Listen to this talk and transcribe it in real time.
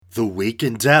The Week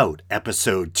in Doubt,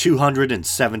 episode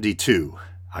 272,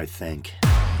 I think.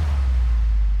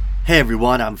 Hey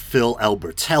everyone, I'm Phil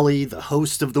Albertelli, the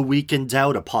host of The Week in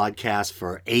Doubt, a podcast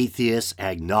for atheists,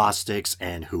 agnostics,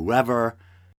 and whoever.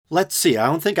 Let's see, I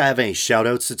don't think I have any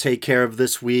shoutouts to take care of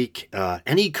this week.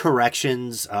 Any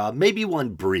corrections? Maybe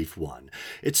one brief one.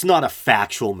 It's not a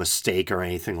factual mistake or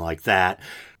anything like that.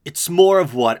 It's more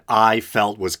of what I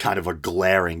felt was kind of a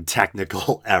glaring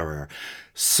technical error.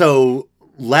 So,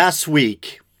 last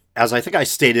week, as I think I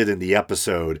stated in the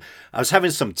episode, I was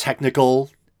having some technical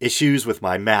issues with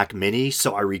my Mac Mini,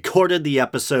 so I recorded the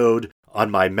episode on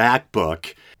my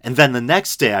MacBook, and then the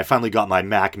next day I finally got my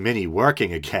Mac Mini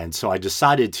working again, so I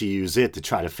decided to use it to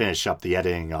try to finish up the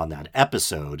editing on that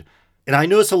episode. And I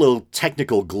noticed a little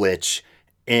technical glitch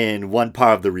in one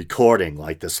part of the recording,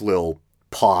 like this little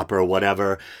pop or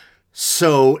whatever.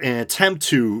 So in an attempt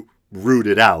to root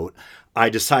it out, I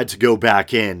decided to go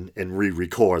back in and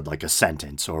re-record like a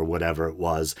sentence or whatever it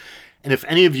was. And if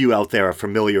any of you out there are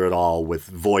familiar at all with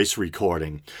voice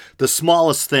recording, the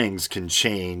smallest things can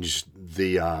change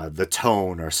the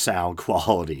tone or sound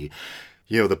quality.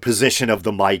 You know, the position of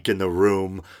the mic in the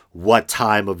room, what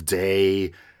time of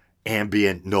day,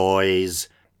 ambient noise,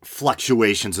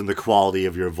 fluctuations in the quality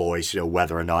of your voice,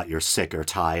 whether or not you're sick or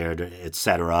tired,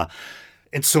 etc.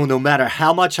 And so no matter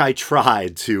how much I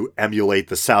tried to emulate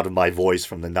the sound of my voice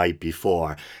from the night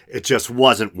before, it just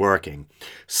wasn't working.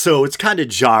 So it's kind of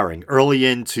jarring. Early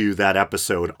into that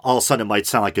episode, all of a sudden it might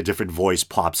sound like a different voice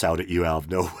pops out at you out of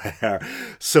nowhere.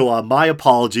 So my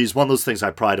apologies. One of those things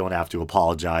I probably don't have to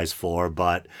apologize for,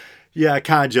 but yeah,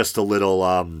 kind of just a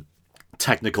little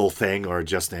technical thing or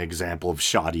just an example of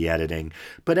shoddy editing.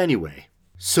 But anyway.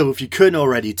 So if you couldn't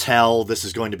already tell, this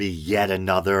is going to be yet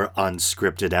another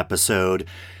unscripted episode,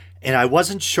 and I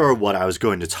wasn't sure what I was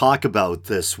going to talk about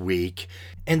this week,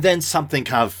 and then something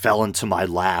kind of fell into my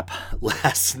lap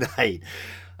last night.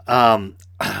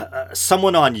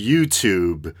 Someone on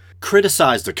YouTube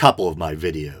criticized a couple of my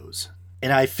videos.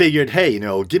 And I figured, hey,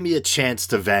 give me a chance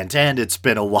to vent, and it's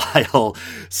been a while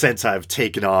since I've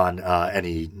taken on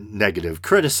any negative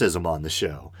criticism on the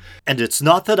show. And it's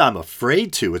not that I'm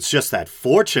afraid to, it's just that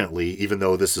fortunately, even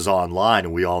though this is online,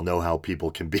 and we all know how people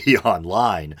can be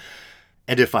online,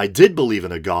 and if I did believe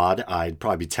in a God, I'd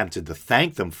probably be tempted to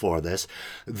thank them for this,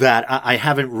 that I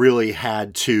haven't really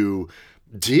had to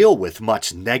deal with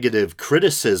much negative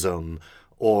criticism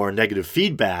or negative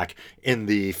feedback in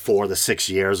the 4 to 6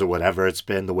 years or whatever it's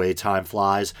been, the way time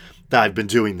flies, that I've been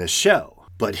doing this show.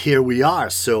 But here we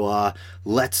are, so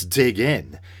let's dig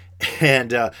in.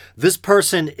 And this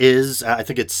person is, I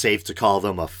think it's safe to call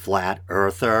them a flat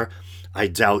earther. I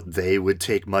doubt they would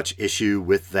take much issue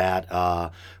with that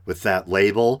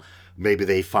label. Maybe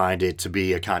they find it to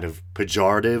be a kind of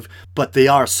pejorative, but they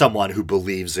are someone who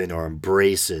believes in or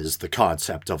embraces the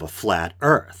concept of a flat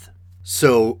earth.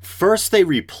 So first they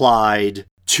replied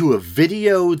to a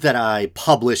video that I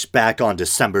published back on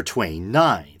December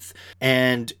 29th,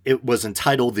 and it was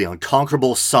entitled The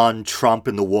Unconquerable Sun, Trump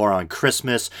and the War on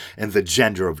Christmas, and the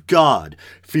Gender of God.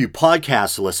 For you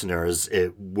podcast listeners,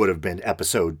 it would have been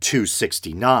episode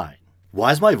 269. Why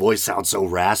does my voice sound so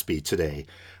raspy today?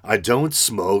 I don't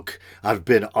smoke. I've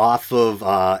been off of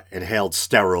inhaled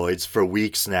steroids for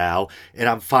weeks now, and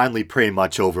I'm finally pretty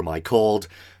much over my cold.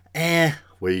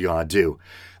 What are you gonna do?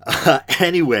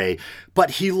 Anyway, but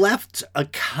he left a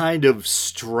kind of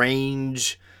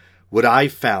strange, what I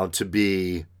found to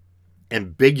be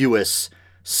ambiguous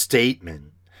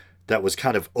statement that was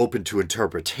kind of open to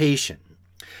interpretation.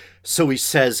 So he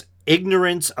says,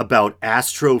 ignorance about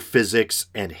astrophysics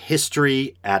and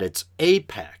history at its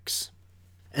apex.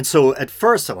 And so at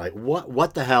first I'm like,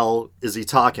 what the hell is he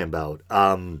talking about?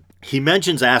 He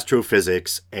mentions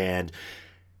astrophysics and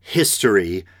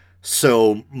history,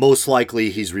 so most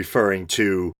likely he's referring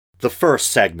to the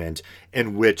first segment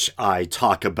in which I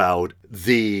talk about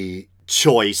the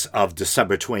choice of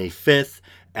December 25th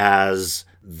as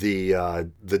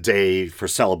the day for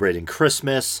celebrating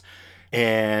Christmas,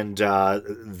 and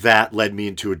that led me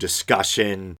into a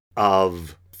discussion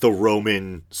of the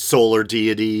Roman solar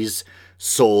deities,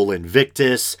 Sol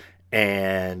Invictus,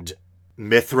 and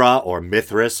Mithra or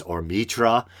Mithras or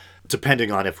Mitra,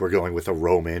 depending on if we're going with a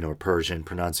Roman or Persian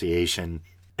pronunciation.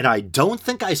 And I don't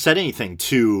think I said anything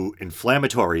too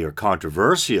inflammatory or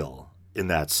controversial in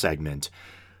that segment.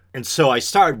 And so I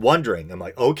started wondering, I'm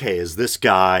like, okay, is this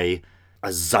guy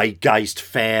a zeitgeist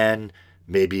fan?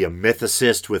 Maybe a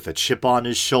mythicist with a chip on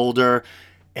his shoulder?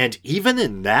 And even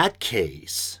in that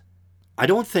case, I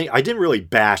didn't really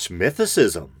bash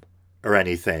mythicism or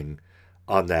anything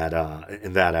on that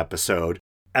in that episode.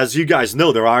 As you guys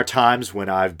know, there are times when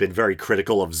I've been very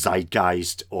critical of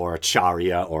Zeitgeist or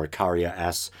Acharya or Acharya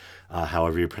S,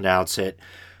 however you pronounce it.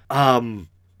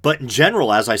 But in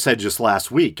general, as I said just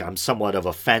last week, I'm somewhat of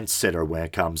a fence sitter when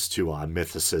it comes to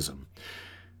mythicism.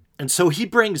 And so he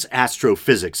brings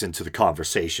astrophysics into the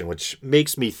conversation, which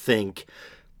makes me think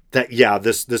that, yeah,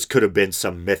 this could have been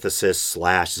some mythicist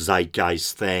slash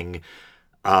zeitgeist thing.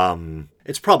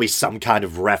 It's probably some kind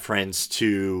of reference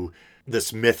to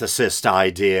this mythicist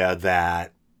idea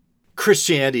that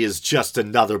Christianity is just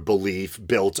another belief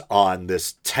built on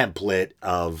this template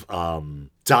of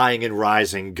dying and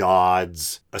rising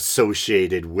gods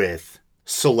associated with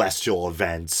celestial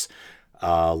events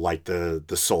like the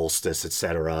solstice,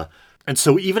 etc. And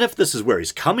so even if this is where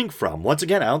he's coming from, once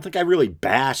again, I don't think I really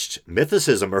bashed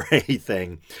mythicism or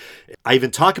anything. I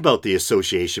even talk about the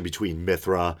association between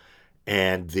Mithra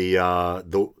and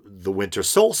the winter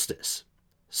solstice.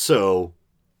 So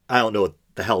I don't know what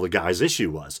the hell the guy's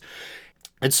issue was.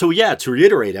 And so, yeah, to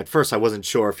reiterate, at first I wasn't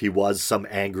sure if he was some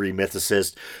angry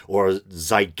mythicist or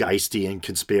Zeitgeistian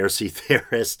conspiracy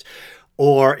theorist,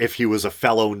 or if he was a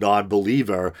fellow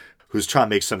non-believer who's trying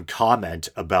to make some comment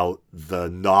about the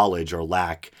knowledge or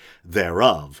lack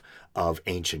thereof of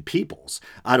ancient peoples.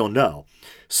 I don't know.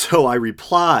 So I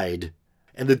replied,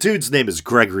 and the dude's name is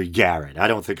Gregory Garrett. I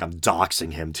don't think I'm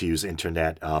doxing him, to use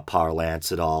internet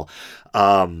parlance at all.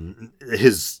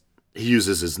 He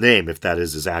uses his name, if that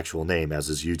is his actual name, as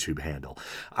his YouTube handle.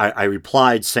 I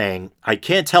replied saying, I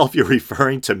can't tell if you're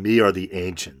referring to me or the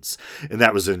ancients. And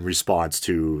that was in response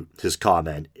to his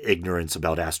comment, ignorance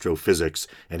about astrophysics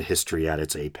and history at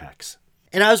its apex.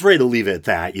 And I was ready to leave it at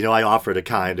that. I offered a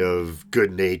kind of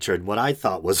good-natured, what I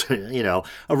thought was, a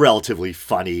relatively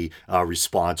funny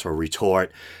response or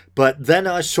retort. But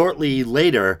then shortly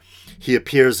later, he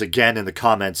appears again in the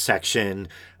comments section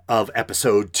of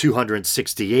episode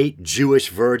 268, Jewish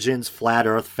Virgins, Flat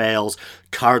Earth Fails,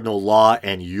 Cardinal Law,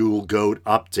 and Yule Goat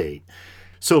Update.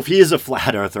 So if he is a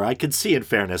flat earther, I can see in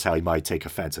fairness how he might take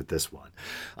offense at this one.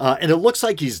 And it looks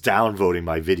like he's downvoting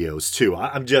my videos too.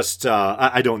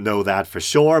 I don't know that for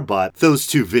sure, but those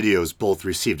two videos both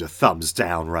received a thumbs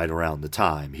down right around the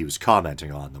time he was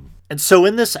commenting on them. And so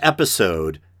in this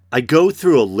episode, I go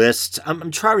through a list.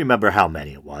 I'm trying to remember how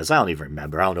many it was. I don't even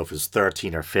remember. I don't know if it was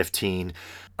 13 or 15.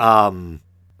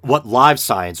 What Live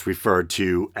Science referred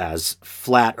to as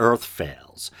flat earth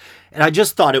fails. And I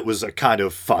just thought it was a kind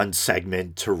of fun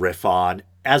segment to riff on.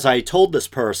 As I told this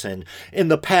person, in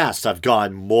the past I've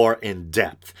gone more in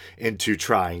depth into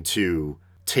trying to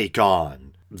take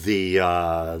on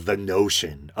the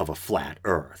notion of a flat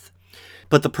earth.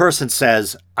 But the person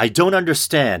says, I don't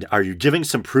understand. Are you giving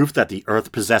some proof that the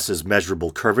earth possesses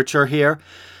measurable curvature here?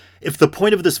 If the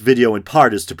point of this video in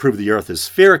part is to prove the earth is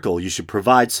spherical, you should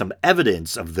provide some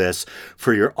evidence of this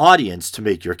for your audience to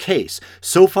make your case.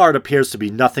 So far it appears to be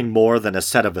nothing more than a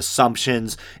set of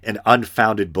assumptions and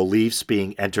unfounded beliefs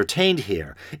being entertained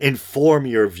here. Inform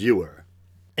your viewer.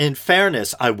 In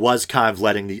fairness, I was kind of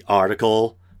letting the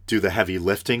article do the heavy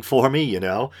lifting for me,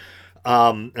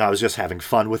 I was just having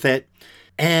fun with it.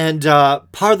 And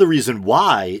part of the reason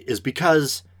why is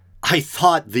because I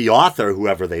thought the author,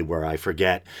 whoever they were, I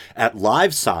forget, at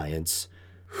Live Science,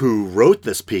 who wrote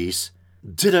this piece,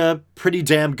 did a pretty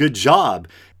damn good job.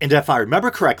 And if I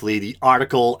remember correctly, the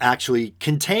article actually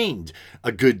contained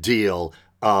a good deal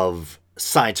of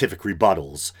scientific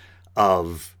rebuttals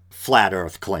of flat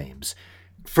Earth claims.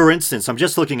 For instance, I'm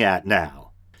just looking at now.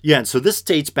 Yeah, and so this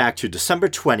dates back to December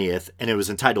 20th, and it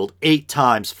was entitled 8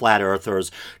 Times Flat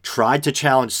Earthers Tried to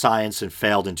Challenge Science and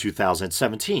Failed in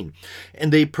 2017.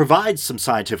 And they provide some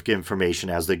scientific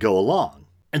information as they go along.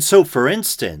 And so, for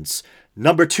instance,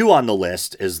 number 2 on the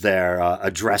list is their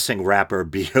addressing rapper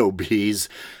B.O.B.'s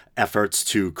efforts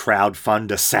to crowdfund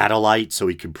a satellite so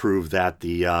he can prove that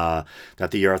the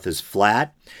Earth is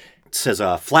flat. It says,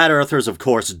 flat earthers, of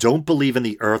course, don't believe in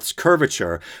the Earth's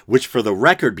curvature, which for the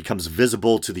record becomes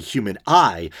visible to the human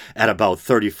eye at about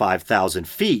 35,000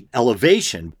 feet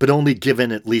elevation, but only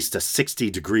given at least a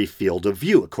 60-degree field of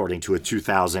view, according to a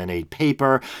 2008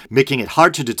 paper, making it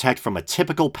hard to detect from a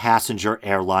typical passenger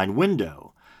airline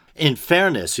window. In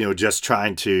fairness, just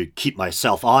trying to keep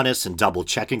myself honest and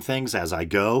double-checking things as I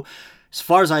go, as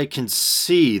far as I can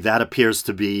see, that appears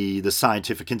to be the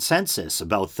scientific consensus,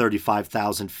 about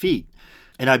 35,000 feet.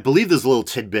 And I believe there's little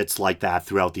tidbits like that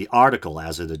throughout the article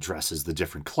as it addresses the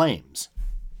different claims.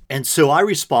 And so I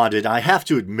responded, I have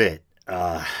to admit,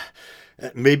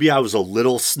 maybe I was a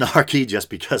little snarky just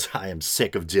because I am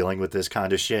sick of dealing with this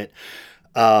kind of shit.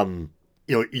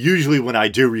 Usually when I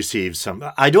do receive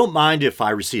I don't mind if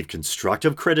I receive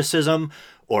constructive criticism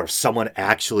or if someone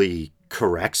actually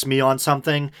corrects me on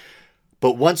something.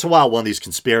 But once in a while, one of these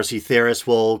conspiracy theorists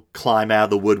will climb out of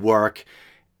the woodwork,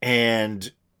 and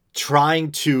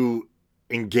trying to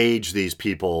engage these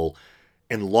people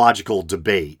in logical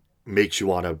debate makes you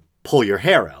want to pull your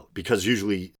hair out, because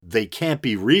usually they can't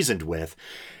be reasoned with.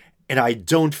 And I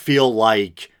don't feel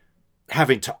like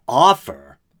having to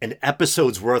offer an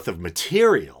episode's worth of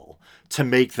material to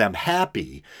make them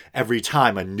happy every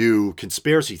time a new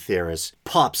conspiracy theorist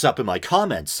pops up in my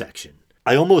comments section.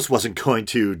 I almost wasn't going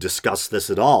to discuss this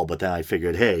at all, but then I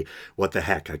figured, hey, what the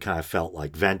heck? I kind of felt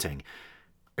like venting.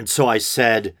 And so I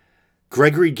said,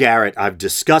 Gregory Garrett, I've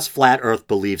discussed flat earth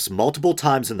beliefs multiple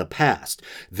times in the past.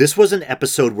 This was an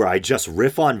episode where I just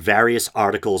riff on various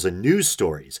articles and news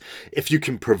stories. If you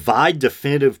can provide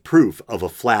definitive proof of a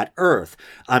flat earth,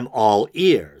 I'm all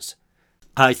ears.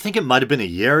 I think it might have been a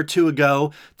year or two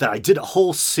ago that I did a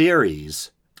whole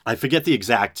series. I forget the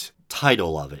exact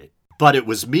title of it, but it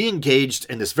was me engaged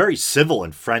in this very civil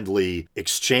and friendly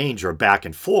exchange or back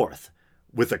and forth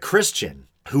with a Christian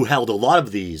who held a lot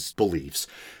of these beliefs.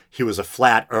 He was a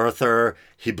flat earther.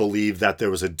 He believed that there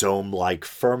was a dome-like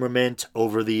firmament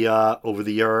over the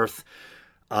earth.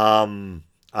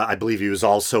 I believe he was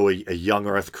also a young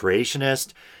earth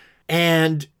creationist.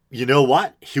 And you know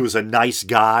what? He was a nice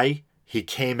guy. He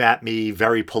came at me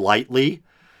very politely.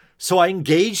 So I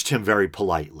engaged him very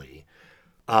politely.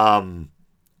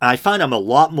 I find I'm a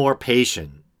lot more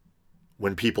patient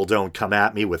when people don't come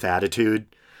at me with attitude.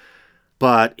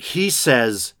 But he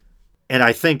says, and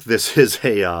I think this is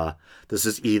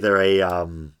either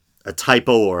a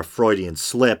typo or a Freudian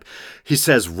slip. He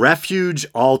says, refuge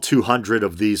all 200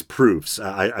 of these proofs.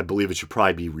 I believe it should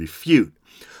probably be refute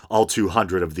all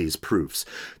 200 of these proofs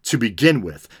to begin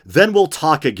with. Then we'll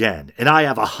talk again. And I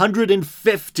have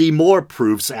 150 more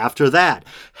proofs after that.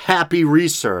 Happy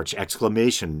research! ! Eric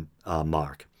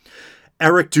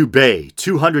Dubay,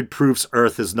 200 proofs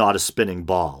Earth is not a spinning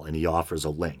ball. And he offers a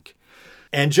link.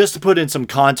 And just to put in some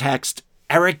context,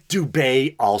 Eric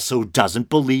Dubay also doesn't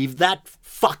believe that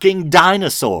fucking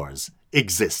dinosaurs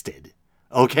existed.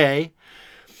 Okay?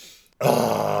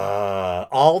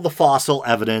 All the fossil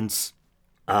evidence,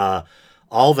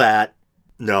 all that,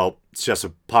 no, it's just a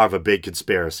part of a big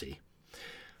conspiracy.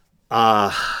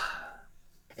 And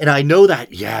I know that,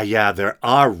 there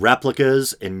are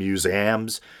replicas in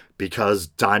museums because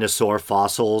dinosaur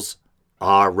fossils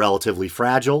are relatively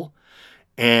fragile.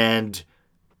 And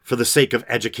for the sake of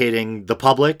educating the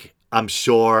public, I'm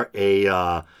sure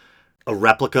a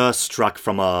replica struck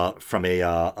from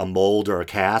a mold or a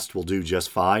cast will do just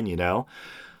fine, you know.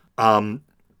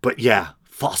 But yeah,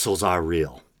 fossils are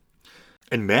real.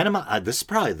 And man, this is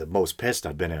probably the most pissed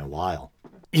I've been in a while.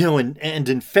 You know, and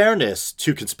in fairness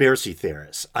to conspiracy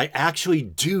theorists, I actually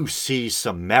do see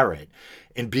some merit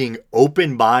in being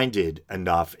open-minded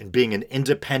enough and being an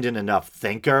independent enough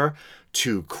thinker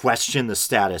to question the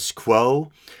status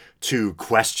quo, to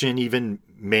question even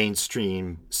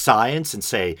mainstream science and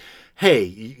say, hey,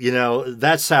 you know,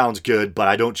 that sounds good, but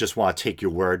I don't just want to take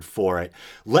your word for it.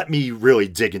 Let me really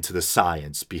dig into the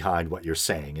science behind what you're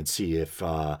saying and see if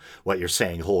what you're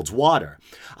saying holds water.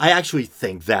 I actually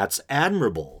think that's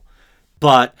admirable.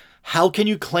 But how can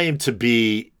you claim to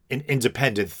be an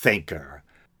independent thinker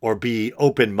or be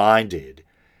open-minded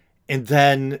and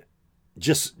then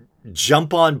just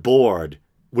jump on board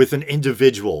with an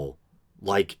individual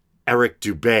like Eric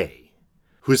Dubay,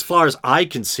 who, as far as I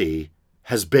can see,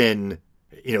 has been,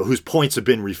 you know, whose points have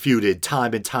been refuted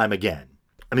time and time again.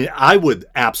 I mean, I would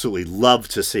absolutely love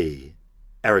to see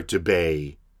Eric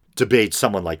Dubay debate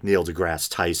someone like Neil deGrasse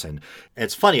Tyson. And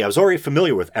it's funny, I was already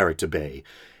familiar with Eric Dubay,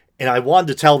 and I wanted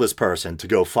to tell this person to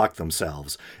go fuck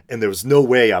themselves, and there was no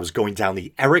way I was going down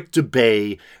the Eric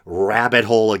Dubay rabbit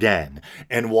hole again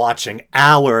and watching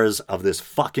hours of this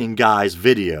fucking guy's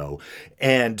video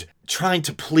and trying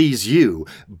to please you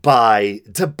by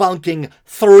debunking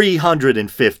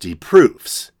 350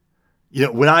 proofs. You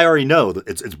know, when I already know that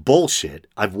it's bullshit.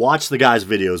 I've watched the guy's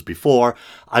videos before.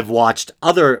 I've watched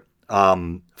other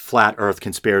flat earth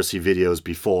conspiracy videos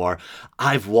before.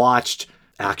 I've watched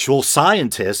actual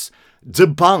scientists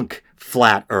debunk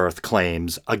flat earth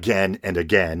claims again and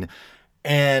again.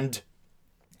 And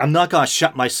I'm not going to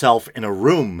shut myself in a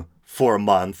room for a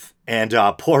month and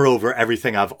pour over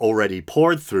everything I've already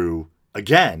poured through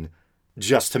again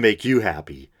just to make you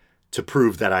happy, to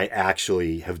prove that I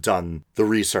actually have done the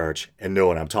research and know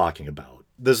what I'm talking about.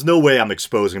 There's no way I'm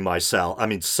exposing myself. I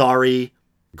mean, sorry,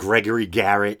 Gregory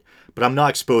Garrett, but I'm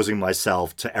not exposing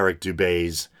myself to Eric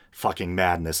Dubay's fucking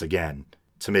madness again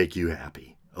to make you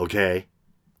happy, okay?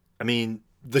 I mean,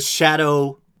 the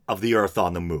shadow of the Earth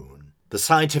on the moon, the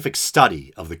scientific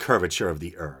study of the curvature of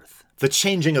the Earth, the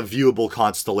changing of viewable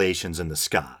constellations in the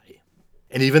sky.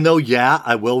 And even though, yeah,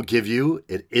 I will give you,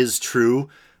 it is true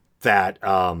that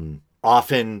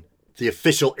often the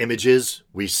official images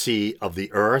we see of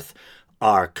the Earth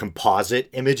are composite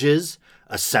images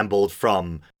assembled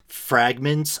from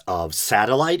fragments of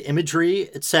satellite imagery,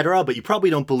 etc. But you probably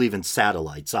don't believe in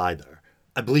satellites either.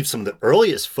 I believe some of the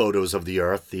earliest photos of the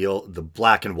Earth, the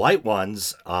black and white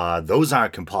ones, those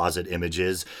aren't composite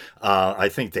images. I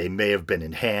think they may have been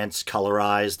enhanced,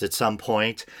 colorized at some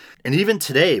point. And even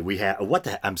today, we have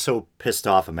I'm so pissed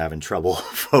off. I'm having trouble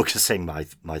focusing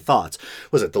my thoughts.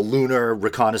 Was it the Lunar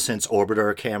Reconnaissance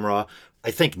Orbiter camera?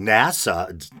 I think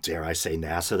NASA, dare I say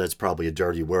NASA? That's probably a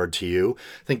dirty word to you.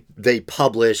 I think they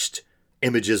published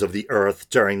images of the Earth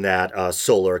during that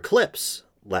solar eclipse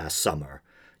last summer,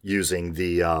 using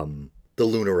the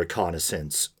Lunar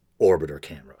Reconnaissance Orbiter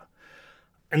camera.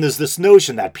 And there's this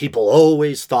notion that people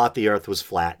always thought the Earth was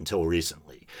flat until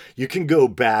recently. You can go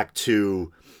back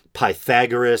to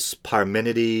Pythagoras,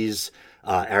 Parmenides,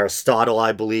 Aristotle,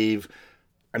 I believe.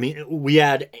 I mean, we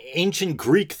had ancient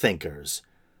Greek thinkers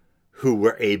who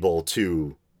were able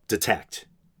to detect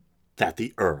that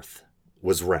the Earth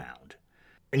was round.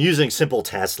 And using simple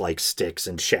tests like sticks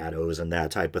and shadows and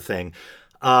that type of thing,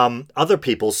 other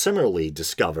people similarly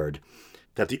discovered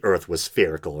that the Earth was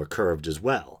spherical or curved as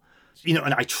well. You know,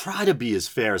 and I try to be as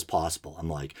fair as possible. I'm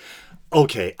like,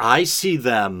 okay, I see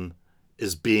them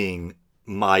as being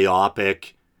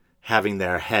myopic, having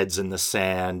their heads in the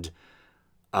sand,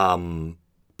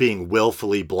 being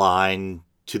willfully blind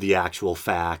to the actual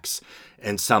facts,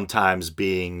 and sometimes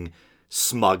being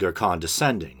smug or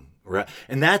condescending. Right?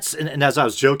 And as I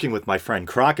was joking with my friend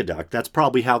Crocoduck, that's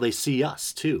probably how they see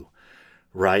us too.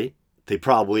 Right? They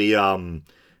probably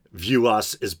view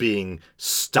us as being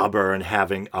stubborn,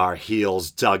 having our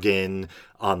heels dug in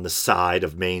on the side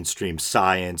of mainstream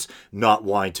science, not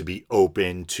wanting to be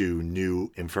open to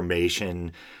new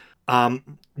information.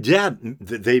 Yeah,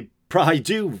 they probably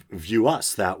do view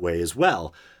us that way as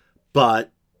well.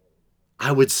 But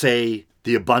I would say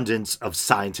the abundance of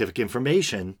scientific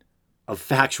information, of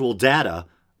factual data,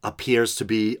 appears to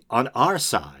be on our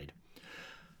side.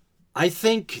 I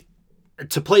think,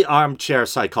 to play armchair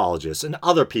psychologist, and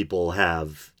other people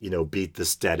have, beat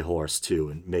this dead horse too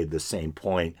and made the same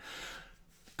point.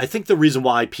 I think the reason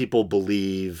why people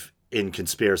believe in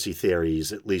conspiracy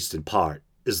theories, at least in part,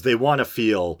 is they want to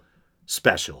feel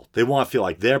special. They want to feel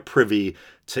like they're privy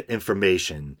to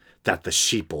information that the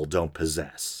sheeple don't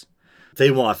possess. They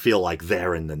want to feel like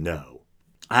they're in the know.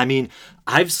 I mean,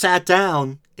 I've sat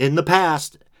down in the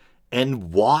past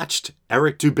and watched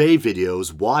Eric Dubay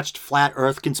videos, watched Flat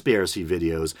Earth conspiracy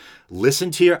videos,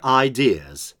 listened to your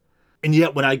ideas, and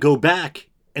yet when I go back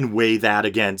and weigh that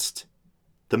against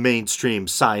the mainstream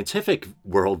scientific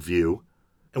worldview,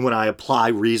 and when I apply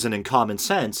reason and common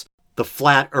sense, the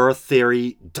Flat Earth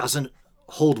theory doesn't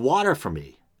hold water for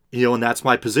me. And that's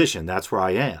my position. That's where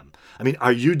I am. I mean,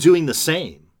 are you doing the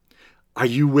same? Are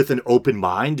you with an open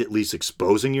mind, at least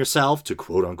exposing yourself to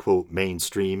quote-unquote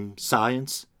mainstream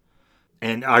science?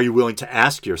 And are you willing to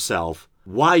ask yourself,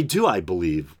 why do I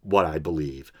believe what I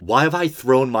believe? Why have I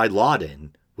thrown my lot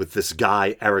in with this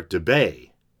guy, Eric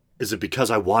Dubay? Is it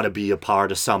because I want to be a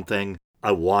part of something?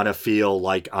 I want to feel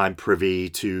like I'm privy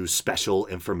to special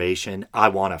information. I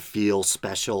want to feel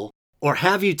special. Or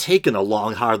have you taken a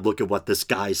long, hard look at what this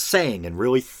guy's saying and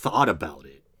really thought about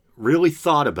it? Really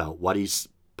thought about what he's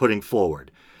putting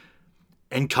forward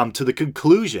and come to the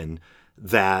conclusion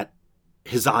that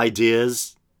his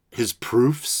ideas, his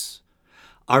proofs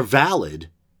are valid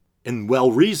and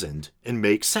well-reasoned and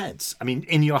make sense? I mean,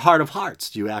 in your heart of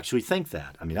hearts, do you actually think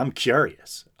that? I mean, I'm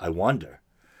curious. I wonder.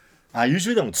 I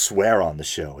usually don't swear on the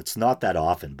show. It's not that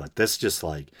often, but this just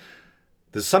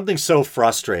there's something so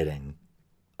frustrating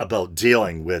about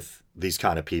dealing with these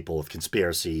kind of people, with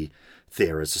conspiracy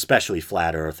theorists, especially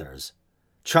flat earthers.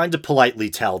 Trying to politely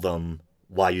tell them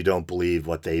why you don't believe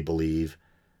what they believe,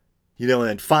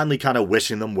 and finally kind of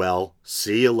wishing them well,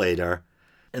 see you later.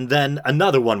 And then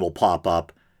another one will pop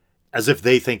up as if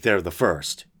they think they're the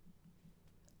first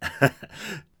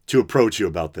to approach you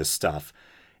about this stuff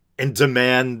and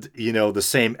demand, the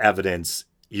same evidence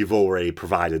you've already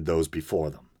provided those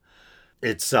before them.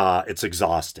 It's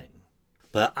exhausting.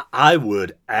 But I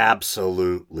would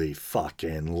absolutely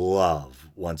fucking love,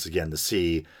 once again, to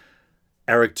see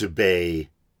Eric Dubay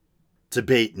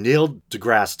debate Neil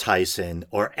deGrasse Tyson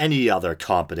or any other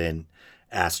competent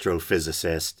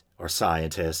astrophysicist or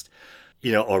scientist,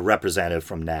 or representative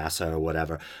from NASA or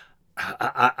whatever.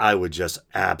 I would just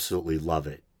absolutely love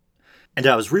it. And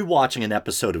I was rewatching an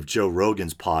episode of Joe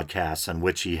Rogan's podcast on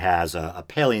which he has a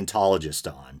paleontologist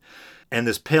on. And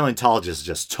this paleontologist is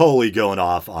just totally going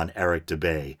off on Eric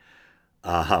Dubay.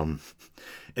 um,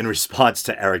 in response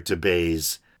to Eric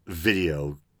DeBay's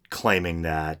video claiming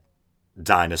that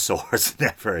dinosaurs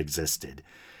never existed.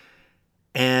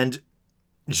 And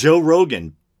Joe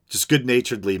Rogan just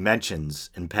good-naturedly mentions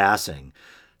in passing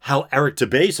how Eric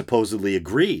DeBay supposedly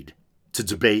agreed to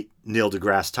debate Neil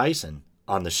deGrasse Tyson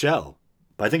on the show.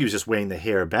 But I think he was just waiting to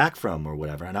hear back from or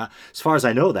whatever. And as far as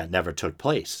I know, that never took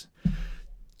place.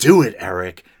 Do it,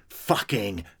 Eric.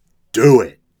 Fucking do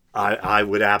it. I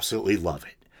would absolutely love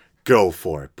it. Go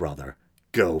for it, brother.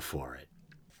 Go for it.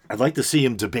 I'd like to see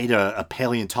him debate a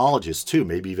paleontologist, too.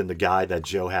 Maybe even the guy that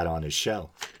Joe had on his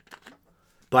show.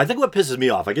 But I think what pisses me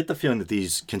off, I get the feeling that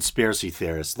these conspiracy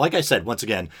theorists, like I said, once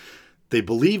again, they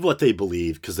believe what they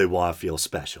believe because they want to feel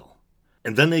special.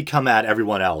 And then they come at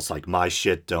everyone else like, my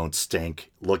shit don't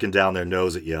stink, looking down their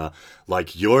nose at you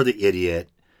like you're the idiot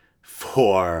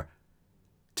for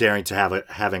daring to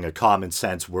having a common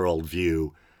sense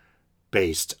worldview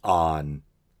based on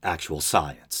actual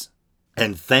science.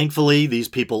 And thankfully, these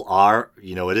people are,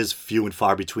 it is few and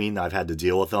far between that I've had to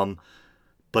deal with them,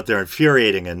 but they're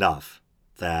infuriating enough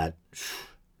that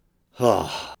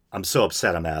I'm so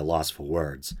upset I'm at a loss for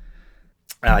words.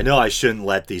 And I know I shouldn't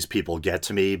let these people get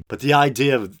to me, but the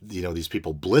idea of, these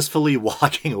people blissfully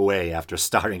walking away after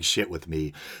starting shit with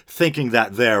me, thinking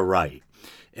that they're right,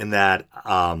 and that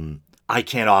I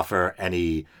can't offer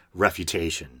any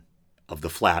refutation of the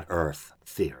flat earth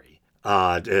theory.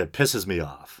 It pisses me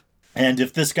off. And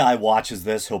if this guy watches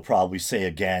this, he'll probably say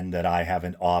again that I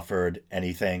haven't offered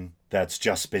anything, that's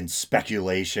just been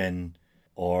speculation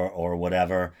or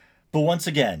whatever. But once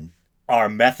again, our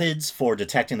methods for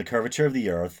detecting the curvature of the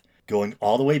Earth, going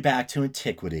all the way back to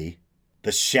antiquity,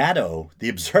 the shadow, the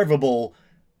observable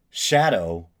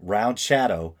shadow, round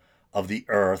shadow of the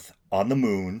Earth on the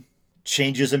moon,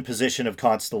 changes in position of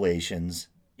constellations,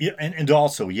 and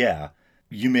also,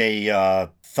 you may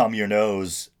thumb your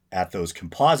nose at those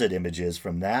composite images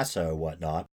from NASA or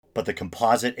whatnot, but the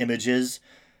composite images,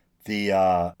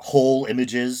 the whole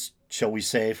images, shall we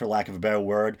say, for lack of a better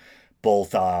word,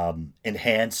 both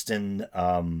enhanced and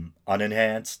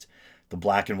unenhanced, the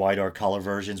black and white or color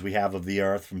versions we have of the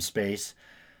Earth from space.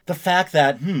 The fact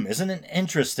that, isn't it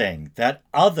interesting that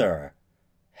other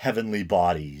heavenly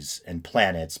bodies and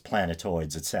planets,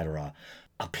 planetoids, etc.,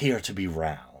 appear to be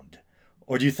round?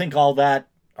 Or do you think all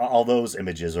those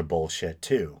images are bullshit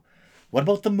too? What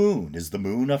about the moon? Is the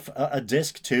moon a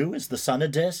disk too? Is the sun a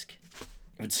disk?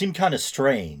 It would seem kind of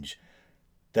strange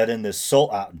that in this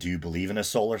do you believe in a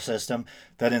solar system?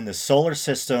 That in the solar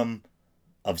system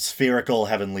of spherical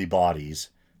heavenly bodies,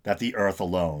 that the Earth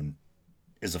alone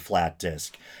is a flat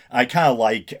disk. I kind of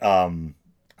like,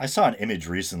 I saw an image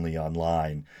recently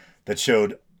online that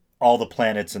showed all the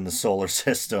planets in the solar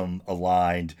system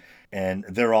aligned, and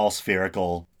they're all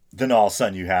spherical. Then all of a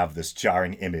sudden you have this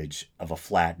jarring image of a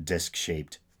flat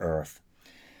disc-shaped Earth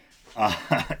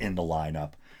in the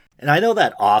lineup. And I know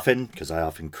that often, because I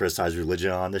often criticize religion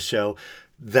on this show,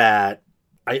 that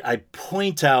I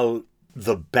point out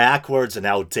the backwards and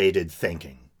outdated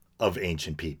thinking of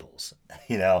ancient peoples,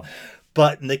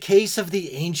 But in the case of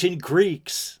the ancient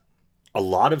Greeks, a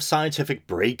lot of scientific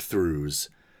breakthroughs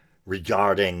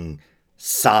regarding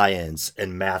science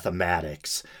and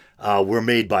mathematics were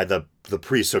made by the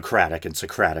pre-Socratic and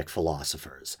Socratic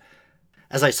philosophers.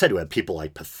 As I said, we had people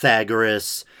like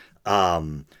Pythagoras,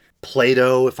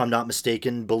 Plato, if I'm not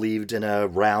mistaken, believed in a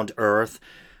round earth.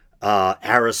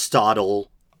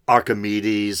 Aristotle,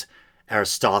 Archimedes,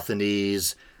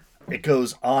 Aristophanes. It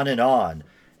goes on and on.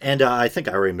 And I think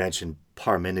I already mentioned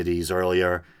Parmenides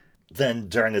earlier. Then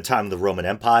during the time of the Roman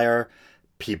Empire,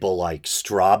 people like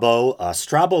Strabo.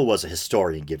 Strabo was a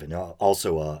historian given,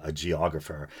 also a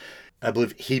geographer. I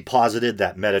believe he posited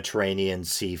that Mediterranean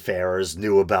seafarers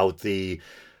knew about the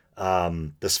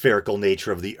spherical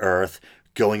nature of the earth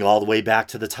going all the way back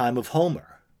to the time of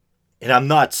Homer. And I'm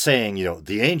not saying,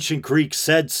 the ancient Greeks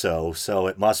said so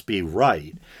it must be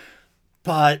right.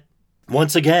 But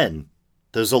once again,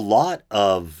 there's a lot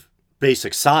of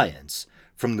basic science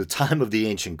from the time of the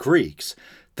ancient Greeks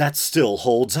that still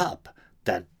holds up,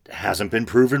 that hasn't been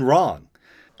proven wrong.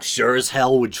 Sure as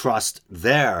hell would trust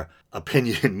their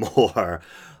opinion more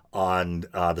on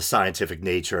the scientific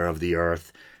nature of the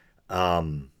earth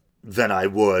than I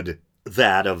would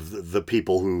that of the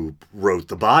people who wrote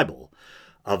the Bible,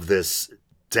 of this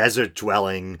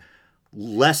desert-dwelling,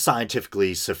 less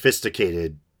scientifically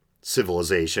sophisticated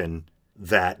civilization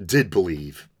that did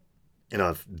believe in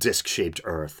a disc-shaped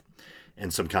earth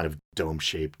and some kind of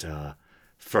dome-shaped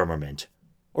firmament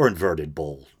or inverted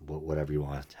bowl, however you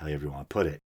want to put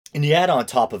it. And you add on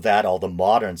top of that all the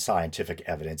modern scientific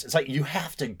evidence. It's like you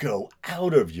have to go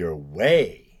out of your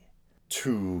way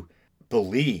to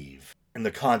believe in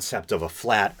the concept of a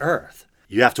flat earth.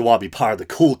 You have to want to be part of the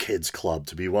cool kids club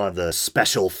to be one of the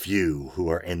special few who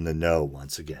are in the know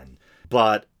once again.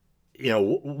 But,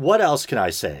 what else can I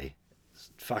say? It's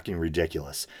fucking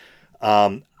ridiculous.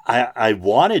 I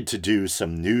wanted to do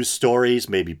some news stories,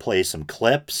 maybe play some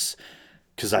clips,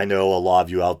 because I know a lot of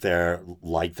you out there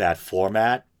like that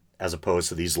format as opposed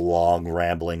to these long,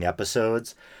 rambling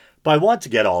episodes. But I want to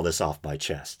get all this off my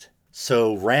chest.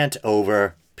 So rant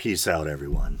over. Peace out,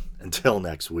 everyone. Until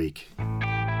next week.